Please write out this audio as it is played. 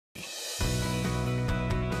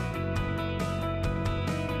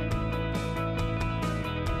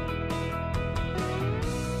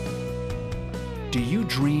Do you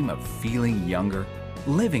dream of feeling younger,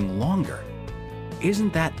 living longer?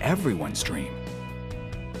 Isn't that everyone's dream?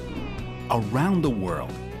 Around the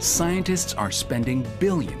world, scientists are spending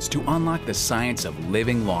billions to unlock the science of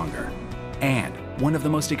living longer. And one of the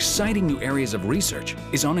most exciting new areas of research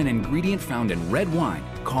is on an ingredient found in red wine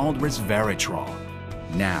called resveratrol.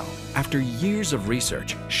 Now, after years of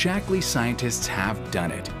research, Shaklee scientists have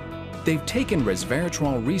done it. They've taken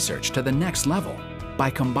resveratrol research to the next level by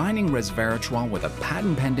combining resveratrol with a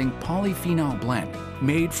patent-pending polyphenol blend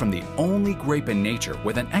made from the only grape in nature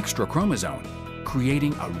with an extra chromosome,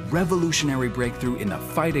 creating a revolutionary breakthrough in the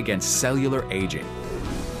fight against cellular aging.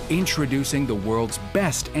 Introducing the world's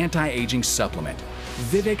best anti-aging supplement,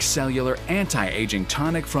 Vivix Cellular Anti-Aging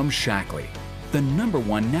Tonic from Shaklee, the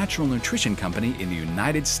 #1 natural nutrition company in the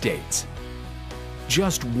United States.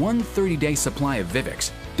 Just one 30-day supply of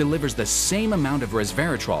Vivix delivers the same amount of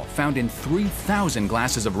resveratrol found in 3,000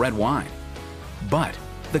 glasses of red wine. But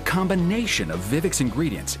the combination of Vivix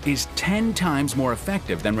ingredients is 10 times more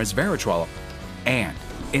effective than resveratrol, and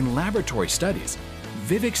in laboratory studies,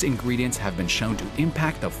 Vivix ingredients have been shown to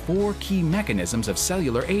impact the 4 key mechanisms of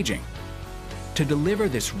cellular aging. To deliver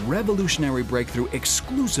this revolutionary breakthrough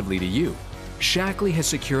exclusively to you, Shaklee has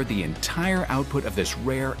secured the entire output of this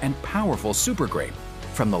rare and powerful super grape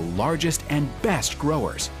from the largest and best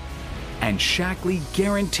growers. And Shaklee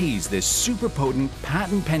guarantees this super potent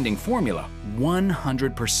patent-pending formula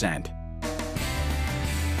 100%.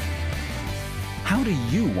 How do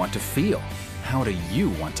you want to feel? How do you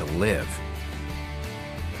want to live?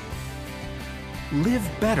 Live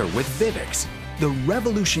better with Vivix, the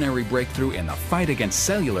revolutionary breakthrough in the fight against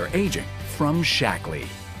cellular aging from Shaklee.